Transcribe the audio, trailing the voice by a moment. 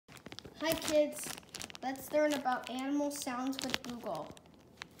Hi kids, let's learn about animal sounds with Google.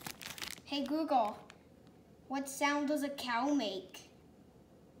 Hey Google, what sound does a cow make?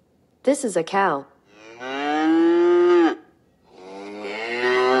 This is a cow.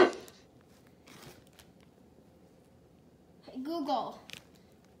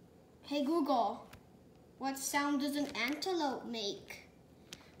 Hey Google, what sound does an antelope make?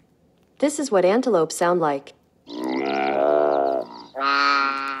 This is what antelopes sound like.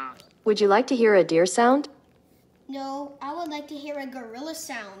 Would you like to hear a deer sound? No, I would like to hear a gorilla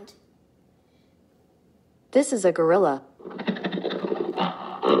sound. This is a gorilla.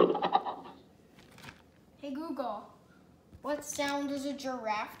 Hey Google, what sound does a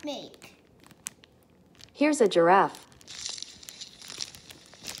giraffe make? Here's a giraffe.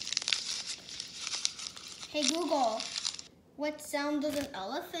 Hey Google, what sound does an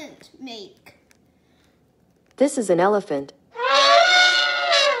elephant make? This is an elephant.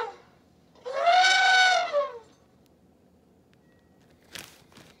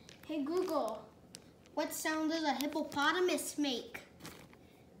 Hey Google, what sound does a hippopotamus make?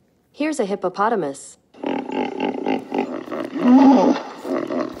 Here's a hippopotamus.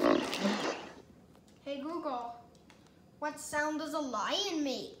 Hey Google, what sound does a lion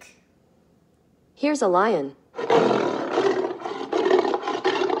make? Here's a lion. Hey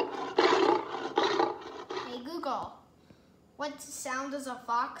Google, what sound does a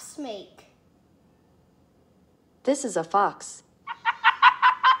fox make? This is a fox.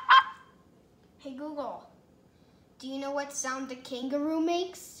 Hey Google, do you know what sound the kangaroo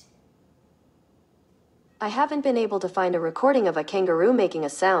makes? I haven't been able to find a recording of a kangaroo making a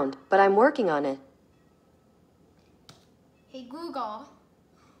sound, but I'm working on it. Hey Google,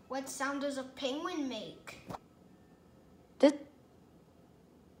 what sound does a penguin make? This.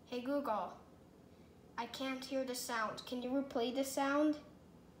 Hey Google, I can't hear the sound. Can you replay the sound?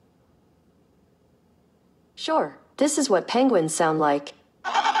 Sure, this is what penguins sound like.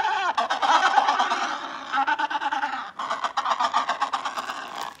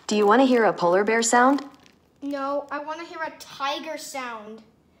 Do you want to hear a polar bear sound? No, I want to hear a tiger sound.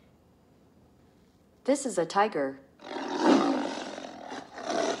 This is a tiger.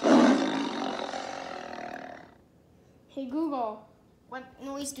 Hey Google, what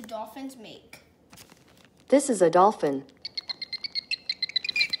noise do dolphins make? This is a dolphin.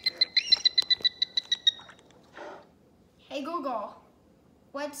 Hey Google,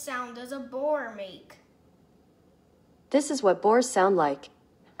 what sound does a boar make? This is what boars sound like.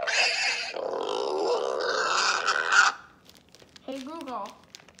 Hey Google,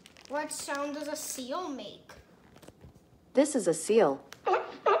 what sound does a seal make? This is a seal.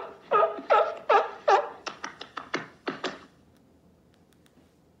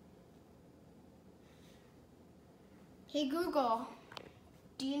 Hey Google,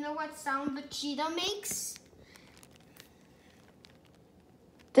 do you know what sound the cheetah makes?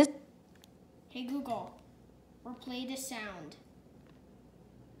 This. Hey Google, replay the sound.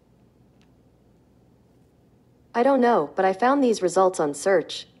 I don't know, but I found these results on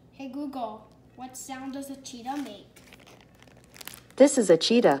search. Hey Google, what sound does a cheetah make? This is a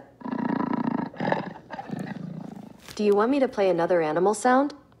cheetah. Do you want me to play another animal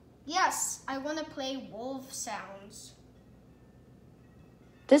sound? Yes, I want to play wolf sounds.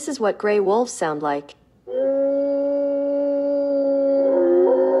 This is what gray wolves sound like.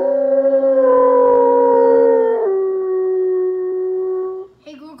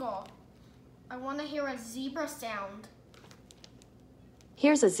 Hey Google, I want to hear a zebra sound.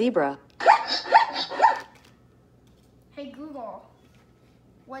 Here's a zebra. Hey Google,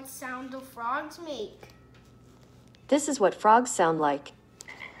 what sound do frogs make? This is what frogs sound like.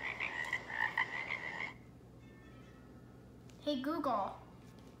 Hey Google,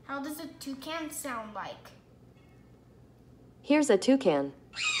 how does a toucan sound like? Here's a toucan.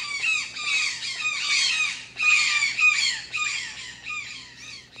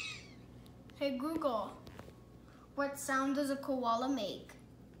 Hey Google, what sound does a koala make?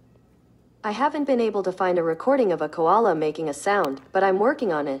 I haven't been able to find a recording of a koala making a sound, but I'm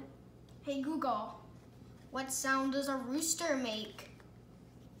working on it. Hey Google, what sound does a rooster make?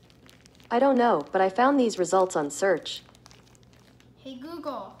 I don't know, but I found these results on search. Hey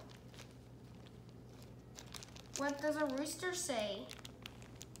Google, what does a rooster say?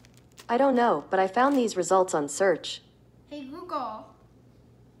 I don't know, but I found these results on search. Hey Google,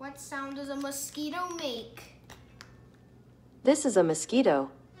 what sound does a mosquito make? This is a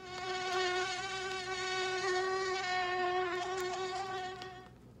mosquito.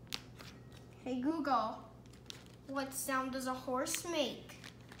 Hey Google, what sound does a horse make?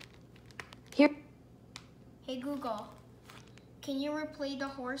 Here. Hey Google, Can you replay the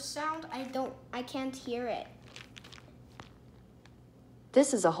horse sound? I can't hear it.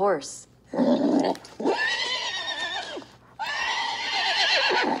 This is a horse.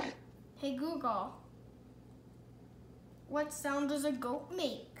 Hey Google, what sound does a goat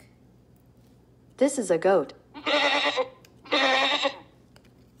make? This is a goat.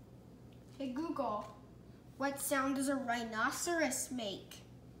 Hey Google, what sound does a rhinoceros make?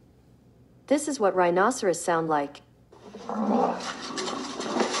 This is what rhinoceros sound like.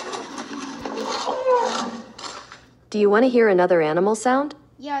 Do you want to hear another animal sound?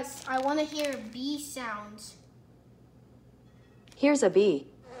 Yes, I want to hear bee sounds. Here's a bee.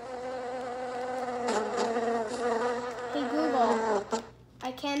 Hey Google,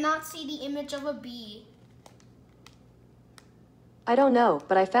 I cannot see the image of a bee. I don't know,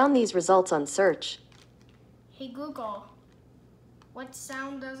 but I found these results on search. Hey Google, what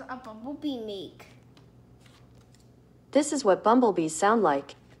sound does a bumblebee make? This is what bumblebees sound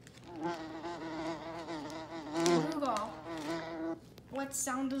like. Hey Google, what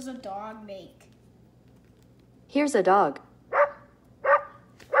sound does a dog make? Here's a dog.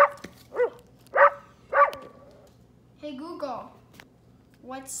 Hey Google,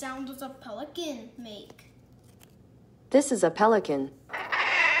 what sound does a pelican make? This is a pelican.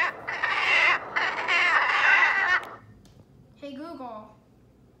 Hey Google,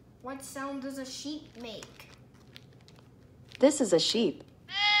 what sound does a sheep make? This is a sheep.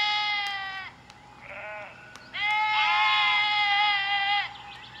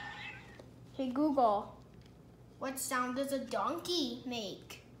 Hey Google, what sound does a donkey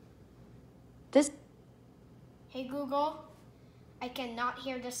make? This. Hey Google, I cannot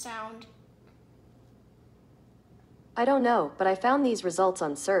hear the sound. I don't know, but I found these results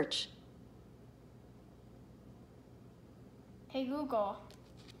on search. Hey Google,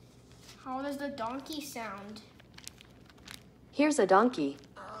 how does the donkey sound? Here's a donkey.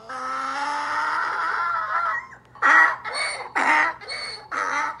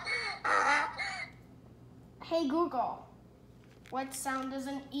 Hey Google, what sound does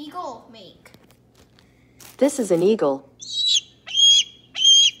an eagle make? This is an eagle.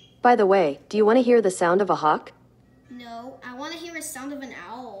 By the way, do you want to hear the sound of a hawk? No, I want to hear a sound of an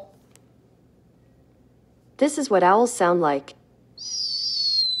owl. This is what owls sound like.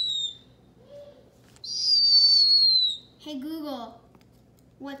 Hey Google,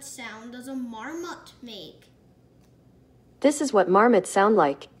 what sound does a marmot make? This is what marmots sound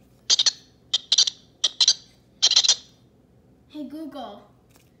like. Hey Google,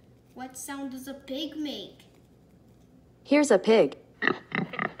 what sound does a pig make? Here's a pig.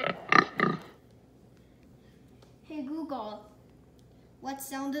 Hey Google, what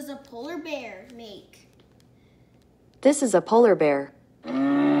sound does a polar bear make? This is a polar bear. Hey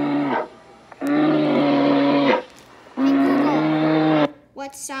Google,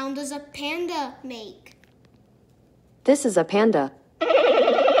 what sound does a panda make? This is a panda.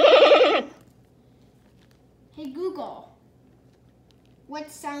 Hey Google,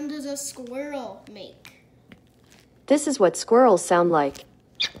 what sound does a squirrel make? This is what squirrels sound like.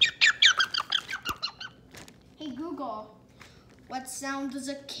 Hey Google, what sound does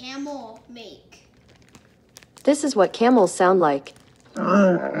a camel make? This is what camels sound like.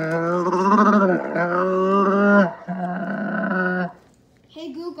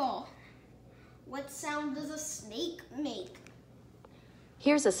 Hey Google, what sound does a snake make?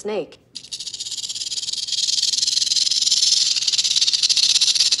 Here's a snake.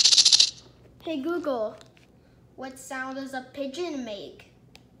 Hey Google, what sound does a pigeon make?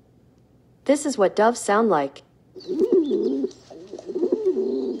 This is what doves sound like. Hey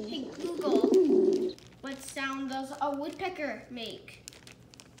Google, what sound does a woodpecker make?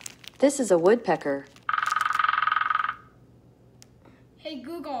 This is a woodpecker. Hey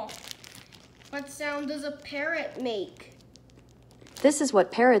Google, what sound does a parrot make? This is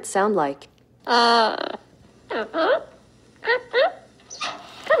what parrots sound like.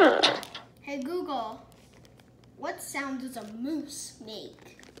 Hey Google, what sound does a moose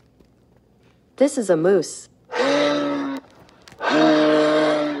make? This is a moose.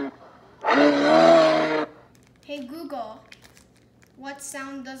 Hey Google, what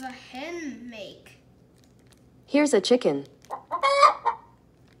sound does a hen make? Here's a chicken.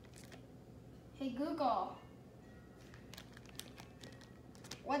 Hey Google,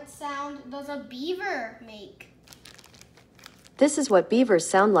 what sound does a beaver make? This is what beavers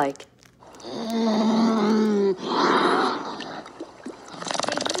sound like. Hey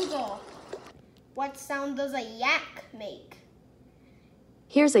Google, what sound does a yak make?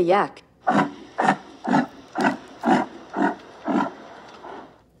 Here's a yak.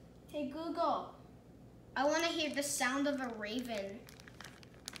 Hey Google, I want to hear the the sound of a raven.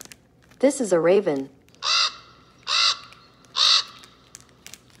 This is a raven.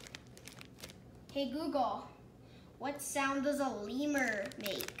 Hey Google, what sound does a lemur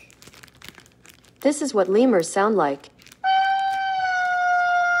make? This is what lemurs sound like.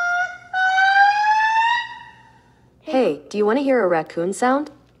 Hey, do you want to hear a raccoon sound?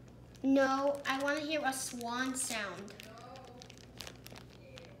 No, I want to hear a swan sound.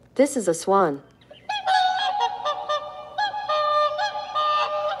 This is a swan.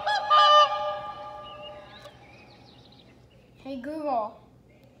 Hey Google,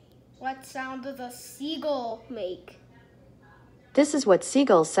 what sound does a seagull make? This is what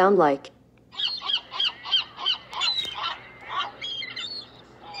seagulls sound like.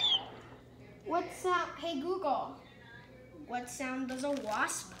 Hey Google, what sound does a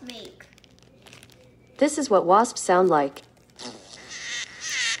wasp make? This is what wasps sound like.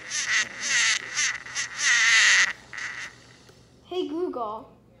 Hey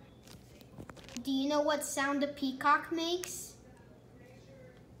Google, do you know what sound a peacock makes?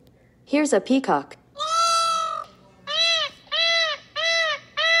 Here's a peacock.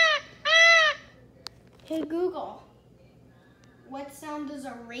 Hey Google, what sound does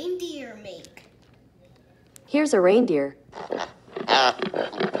a reindeer make? Here's a reindeer.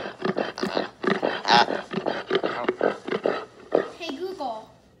 Hey Google,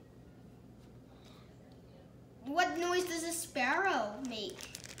 what noise does a sparrow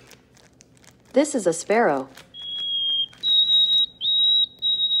make? This is a sparrow.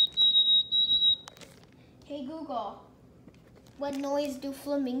 Hey Google, what noise do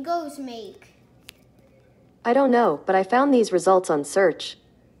flamingos make? I don't know, but I found these results on search.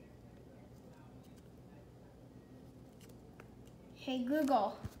 Hey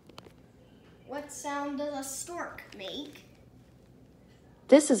Google, what sound does a stork make?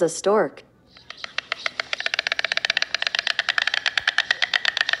 This is a stork.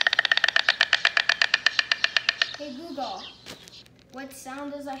 Hey Google, what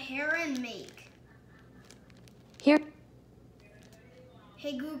sound does a heron make? Here.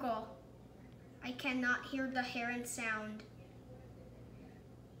 Hey Google, I cannot hear the heron sound.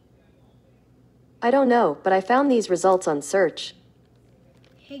 I don't know, but I found these results on search.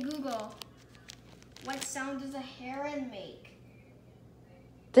 Hey Google, what sound does a heron make?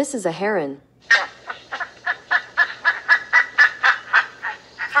 This is a heron.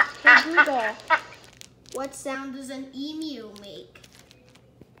 Hey Google, what sound does an emu make?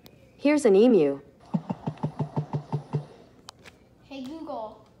 Here's an emu. Hey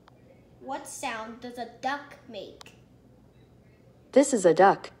Google, what sound does a duck make? This is a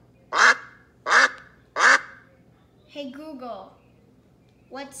duck. Hey Google,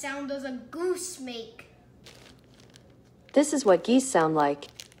 what sound does a goose make? This is what geese sound like.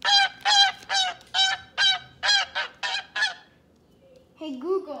 Hey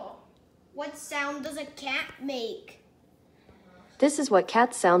Google, what sound does a cat make? This is what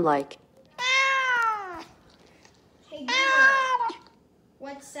cats sound like. Hey Google,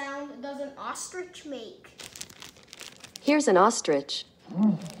 what sound does an ostrich make? Here's an ostrich.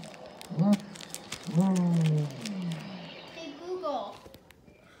 Hey Google,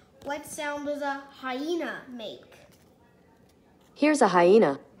 what sound does a hyena make? Here's a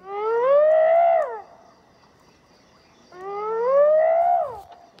hyena.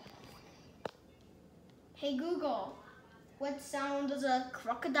 Hey Google, what sound does a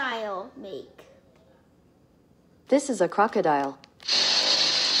crocodile make? This is a crocodile.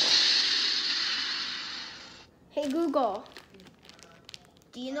 Hey Google,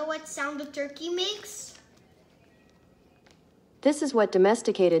 do you know what sound a turkey makes? This is what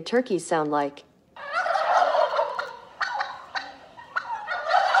domesticated turkeys sound like.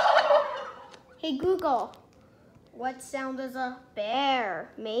 Hey Google, what sound does a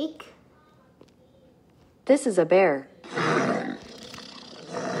bear make? This is a bear.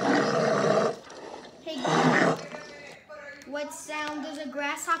 Hey Google, what sound does a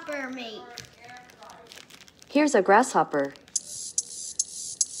grasshopper make? Here's a grasshopper.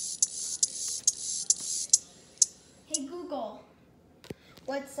 Hey Google,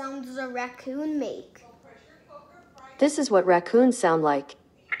 what sound does a raccoon make? This is what raccoons sound like.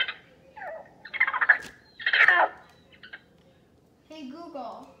 Hey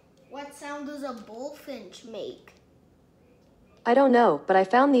Google, what sound does a bullfinch make? I don't know, but I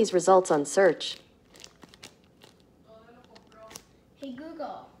found these results on search. Hey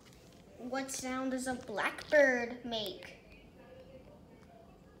Google, what sound does a blackbird make?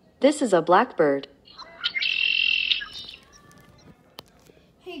 This is a blackbird.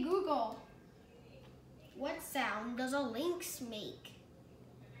 Hey Google, what sound does a lynx make?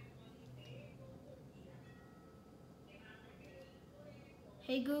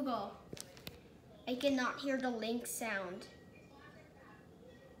 Hey Google, I cannot hear the lynx sound.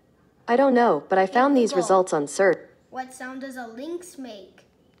 I don't know, but I found these Google. results on search. What sound does a lynx make?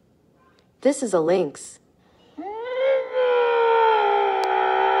 This is a lynx.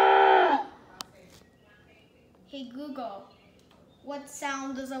 Hey Google, what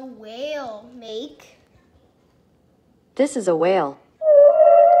sound does a whale make? This is a whale.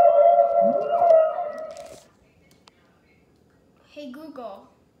 Hey Google,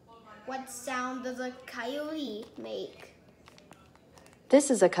 what sound does a coyote make? This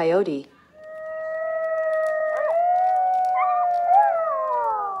is a coyote.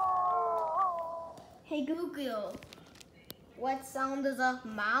 Hey Google, what sound does a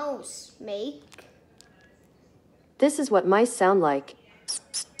mouse make? This is what mice sound like.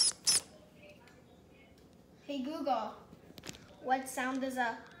 Hey Google, what sound does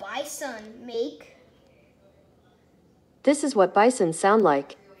a bison make? This is what bison sound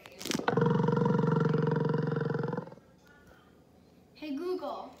like. Hey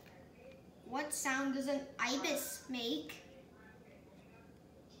Google, what sound does an ibis make?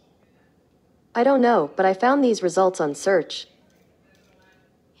 I don't know, but I found these results on search.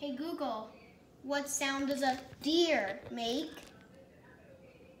 Hey Google, what sound does a deer make?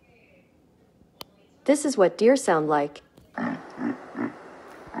 This is what deer sound like.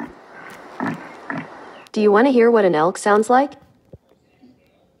 Do you want to hear what an elk sounds like?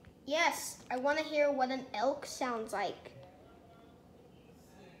 Yes, I want to hear what an elk sounds like.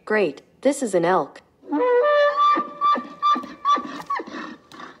 Great, this is an elk.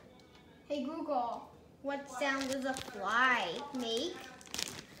 Hey Google, what sound does a fly make?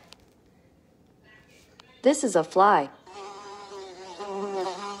 This is a fly.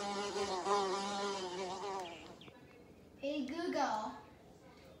 Hey Google,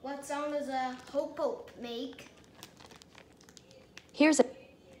 what sound does a hope make? Here's a...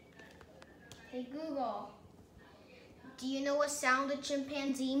 Hey Google, do you know what sound a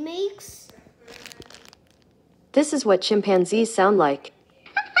chimpanzee makes? This is what chimpanzees sound like.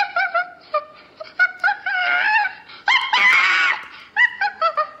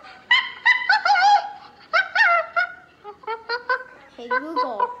 Hey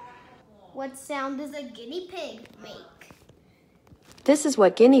Google, what sound does a guinea pig make? This is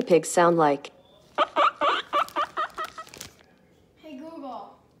what guinea pigs sound like. Hey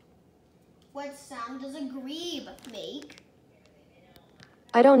Google, what sound does a grebe make?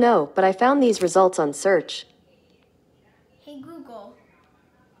 I don't know, but I found these results on search. Hey Google,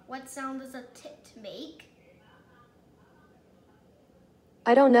 what sound does a tit make?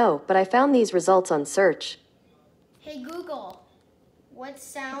 I don't know, but I found these results on search. Hey Google, what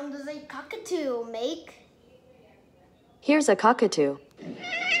sound does a cockatoo make? Here's a cockatoo.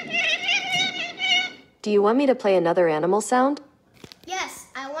 Do you want me to play another animal sound? Yes,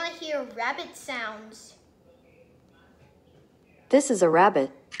 I want to hear rabbit sounds. This is a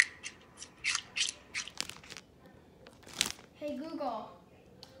rabbit. Hey Google,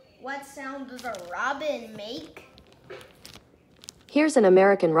 what sound does a robin make? Here's an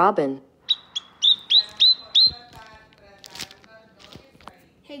American robin.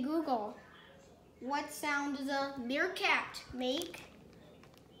 Hey Google, what sound does a meerkat make?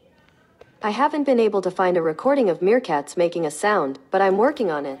 I haven't been able to find a recording of meerkats making a sound, but I'm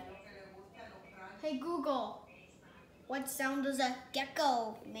working on it. Hey Google, what sound does a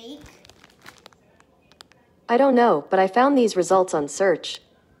gecko make? I don't know, but I found these results on search.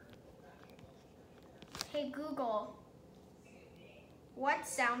 Hey Google, what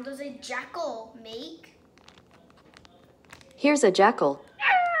sound does a jackal make? Here's a jackal.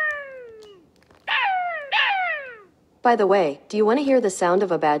 By the way, do you want to hear the sound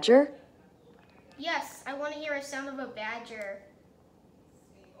of a badger? Yes, I want to hear a sound of a badger.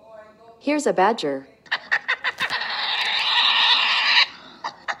 Here's a badger.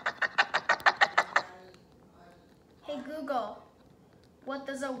 Hey Google, what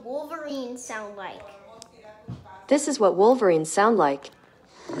does a wolverine sound like? This is what wolverines sound like.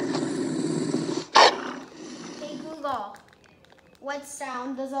 Hey Google, what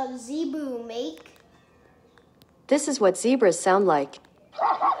sound does a zebu make? This is what zebras sound like.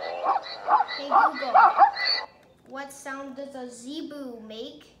 Hey Google, what sound does a zebu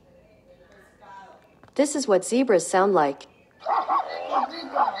make? This is what zebras sound like. Hey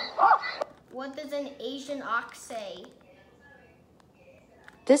Google, what does an Asian ox say?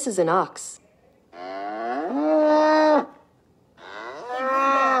 This is an ox. Hey Google,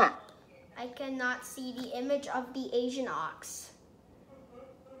 I cannot see the image of the Asian ox.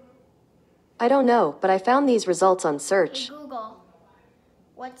 I don't know, but I found these results on Hey search. Google,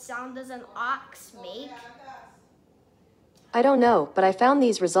 what sound does an ox make? I don't know, but I found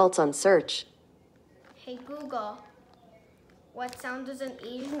these results on search. Hey Google, what sound does an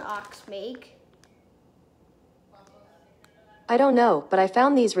Asian ox make? I don't know, but I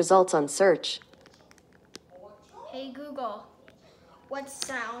found these results on search. Hey Google, what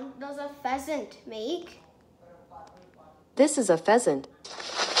sound does a pheasant make? This is a pheasant.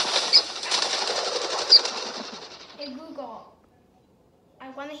 Hey Google, I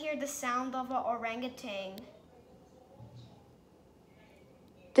want to hear the sound of an orangutan.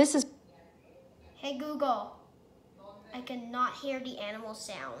 This is... Hey Google, I cannot hear the animal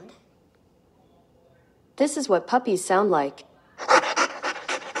sound. This is what puppies sound like.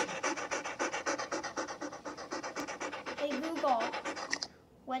 Hey Google,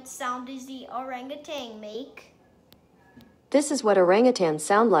 what sound does the orangutan make? This is what orangutans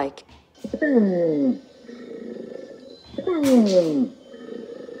sound like.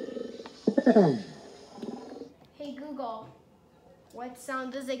 Hey Google, what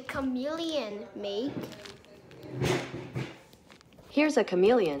sound does a chameleon make? Here's a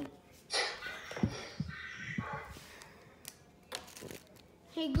chameleon.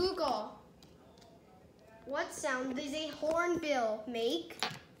 Hey Google, what sound does a hornbill make?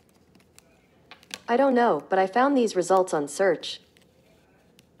 I don't know, but I found these results on search.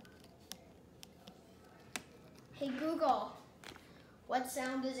 Hey Google, what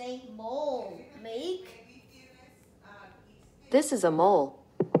sound does a mole make? This is a mole.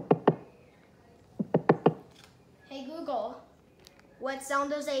 Hey Google, what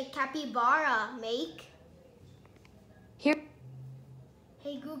sound does a capybara make? Here...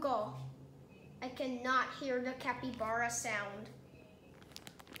 Hey Google, I cannot hear the capybara sound.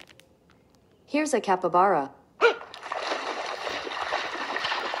 Here's a capybara.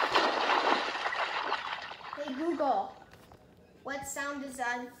 Hey Google, what sound does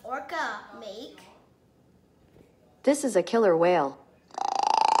an orca make? This is a killer whale. Hey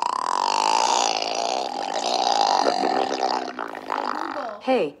Google,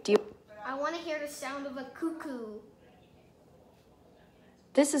 Hey, do you... I want to hear the sound of a cuckoo.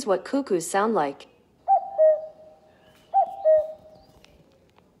 This is what cuckoos sound like.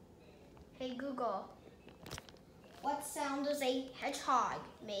 Hey Google, what sound does a hedgehog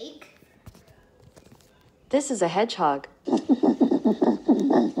make? This is a hedgehog.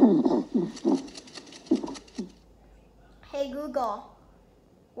 Hey Google,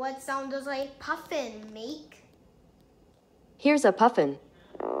 what sound does a puffin make? Here's a puffin.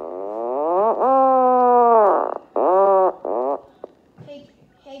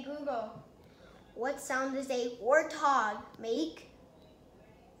 Hey Google, what sound does a warthog make?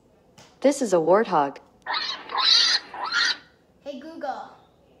 This is a warthog. Hey Google,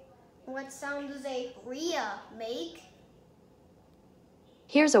 what sound does a rhea make?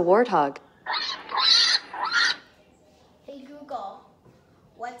 Here's a warthog. Hey Google,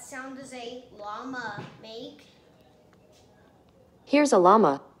 what sound does a llama make? Here's a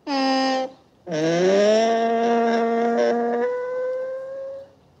llama. Hey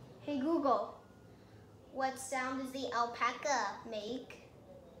Google, what sound does the alpaca make?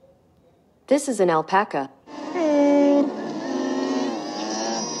 This is an alpaca.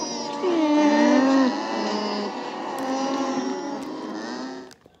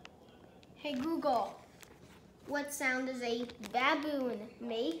 Hey Google, what sound does a baboon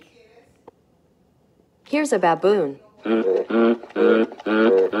make? Here's a baboon.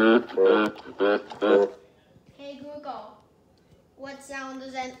 Hey Google, what sound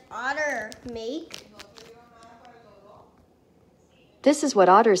does an otter make? This is what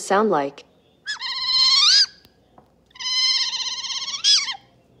otters sound like.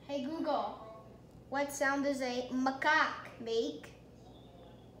 Hey Google, what sound does a macaque make?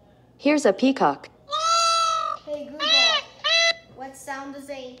 Here's a peacock. Hey Google, what sound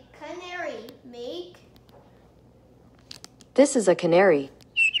does a canary make? This is a canary.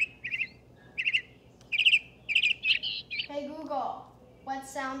 Hey Google, what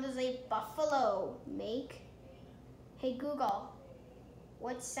sound does a buffalo make? Hey Google,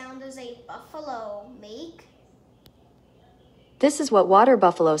 what sound does a buffalo make? This is what water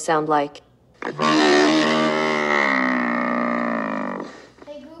buffalo sound like. Hey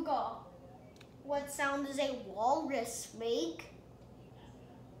Google, what sound does a walrus make?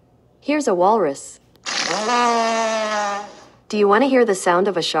 Here's a walrus. Do you want to hear the sound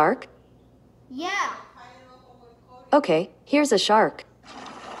of a shark? Yeah. Okay, here's a shark. Hey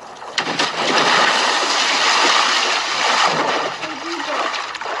Google,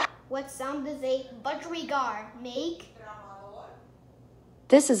 what sound does a budgerigar make?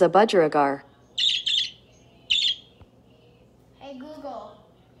 This is a budgerigar. Hey Google,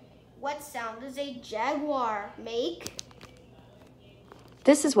 what sound does a jaguar make?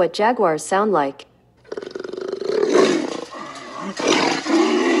 This is what jaguars sound like.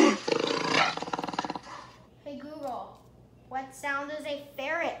 Hey Google, what sound does a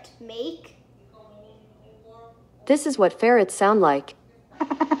ferret make? This is what ferrets sound like.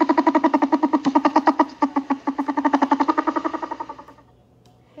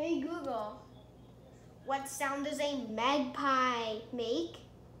 Hey Google, what sound does a magpie make?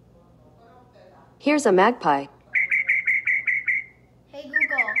 Here's a magpie. Hey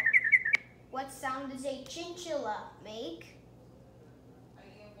Google, what sound does a chinchilla make?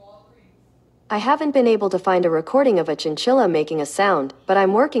 I haven't been able to find a recording of a chinchilla making a sound, but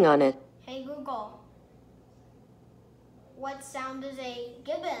I'm working on it. Hey Google, what sound does a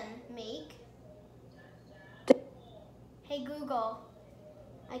gibbon make? Hey Google,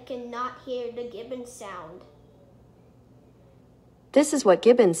 I cannot hear the gibbon sound. This is what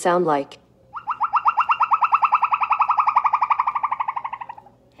gibbons sound like.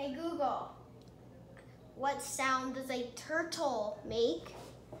 Hey Google, what sound does a turtle make?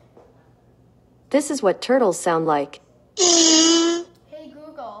 This is what turtles sound like. Hey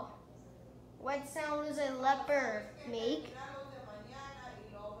Google, what sound does a leopard make?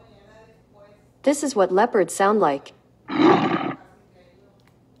 This is what leopards sound like.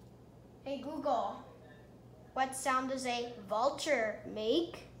 Hey Google, what sound does a vulture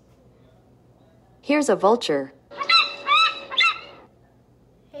make? Here's a vulture.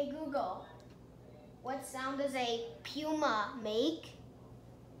 Hey Google, what sound does a puma make?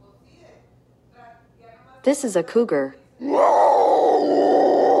 This is a cougar. Hey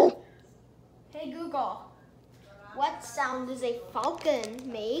Google, what sound does a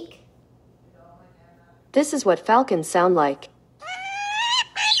falcon make? This is what falcons sound like.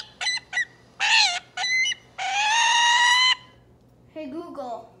 Hey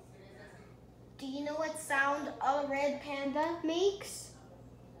Google, do you know what sound a red panda makes?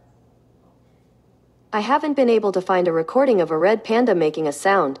 I haven't been able to find a recording of a red panda making a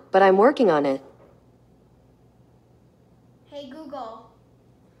sound, but I'm working on it. Hey Google,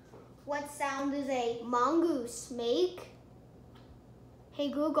 what sound does a mongoose make? Hey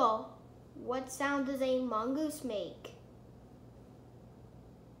Google, what sound does a mongoose make?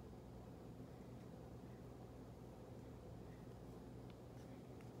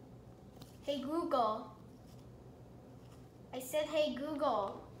 Hey Google, I said hey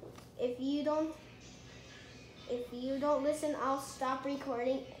Google, if you don't listen, I'll stop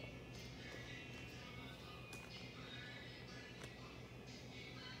recording.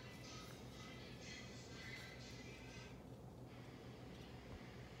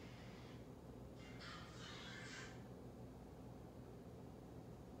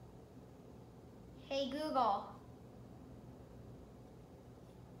 Hey Google.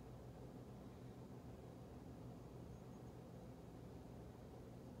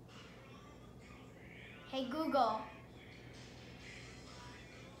 Hey Google.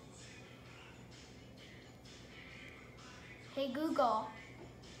 Hey Google.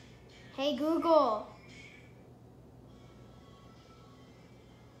 Hey Google.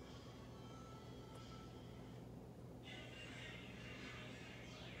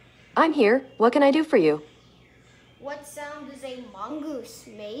 I'm here. What can I do for you? What sound does a mongoose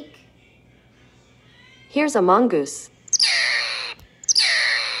make? Here's a mongoose.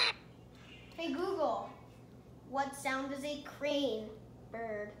 Hey Google, what sound does a crane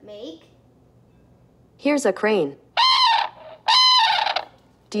bird make? Here's a crane.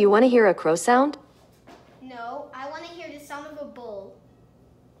 Do you want to hear a crow sound? No, I want to hear the sound of a bull.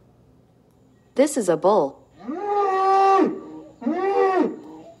 This is a bull.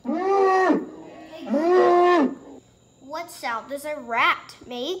 Hey Google, what sound does a rat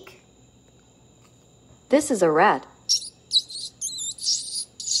make? This is a rat.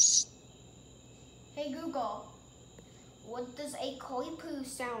 Hey Google, what does a koi poo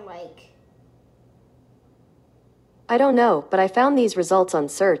sound like? I don't know, but I found these results on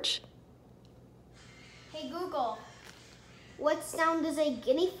search. Hey Google, what sound does a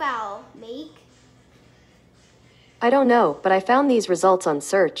guinea fowl make? I don't know, but I found these results on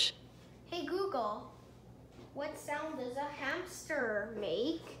search. Hey Google, what sound does a hamster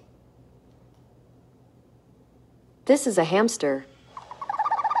make? This is a hamster.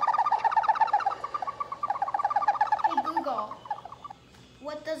 Hey Google,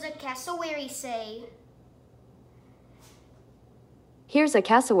 what does a cassowary say? Here's a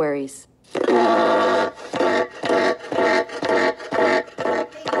cassowaries. Hey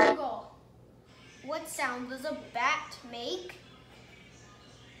Google, what sound does a bat make?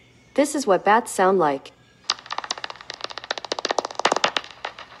 This is what bats sound like.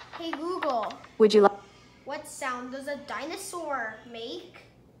 Hey Google, Would you like? What sound does a dinosaur make?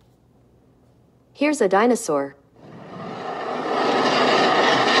 Here's a dinosaur.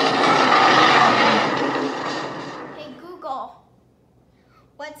 Hey Google,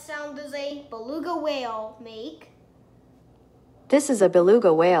 what sound does a beluga whale make? This is a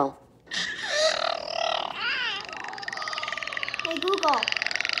beluga whale. Hey Google,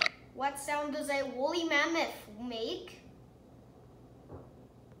 what sound does a woolly mammoth make?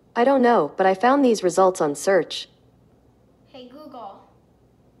 I don't know, but I found these results on search. Hey Google,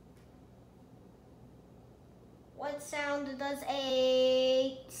 what sound does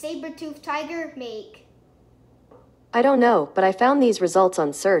a saber-toothed tiger make? I don't know, but I found these results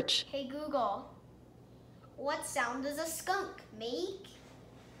on search. Hey Google, what sound does a skunk make?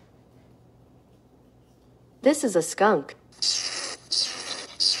 This is a skunk.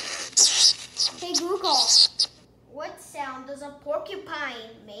 Hey Google, what sound does a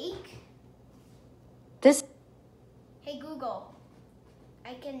porcupine make? This. Hey Google,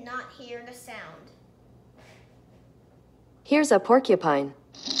 I cannot hear the sound. Here's a porcupine.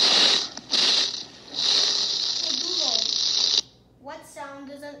 Hey Google, what sound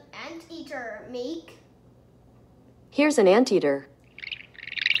does an anteater make? Here's an anteater.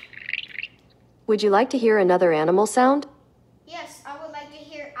 Would you like to hear another animal sound? Yes, I would like to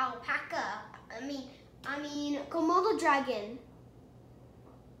hear alpaca. I mean Komodo dragon.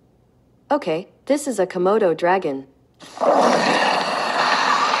 Okay, this is a Komodo dragon. Hey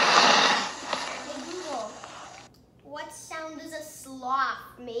Google, what sound does a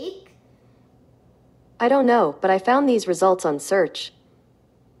sloth make? I don't know, but I found these results on search.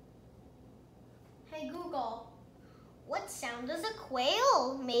 Hey Google, what sound does a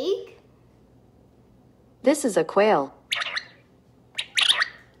quail make? This is a quail.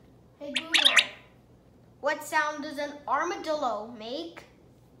 Hey Google, what sound does an armadillo make?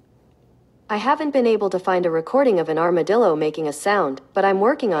 I haven't been able to find a recording of an armadillo making a sound, but I'm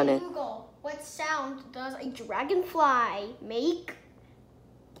working on Hey it. Google, what sound does a dragonfly make?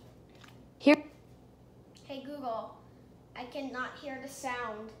 Here. Hey Google, I cannot hear the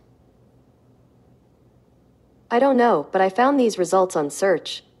sound. I don't know, but I found these results on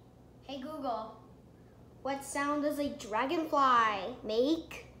search. Hey Google, what sound does a dragonfly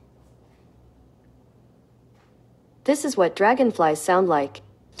make? This is what dragonflies sound like.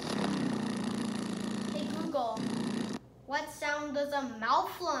 Hey Google, what sound does a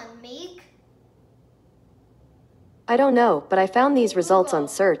mouflon make? I don't know, but I found these results on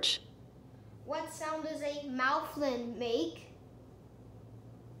Google. search. What sound does a mouflon make?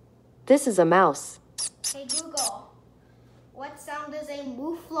 This is a mouse. Hey Google, what sound does a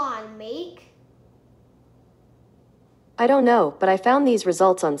mouflon make? I don't know, but I found these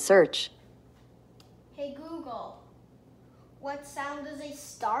results on search. Hey Google, what sound does a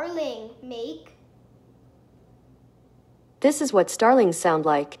starling make? This is what starlings sound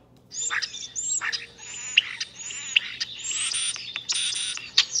like.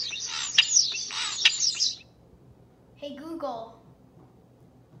 Hey Google,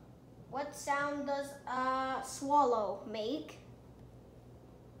 what sound does a swallow make?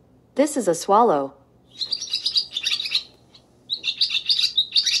 This is a swallow.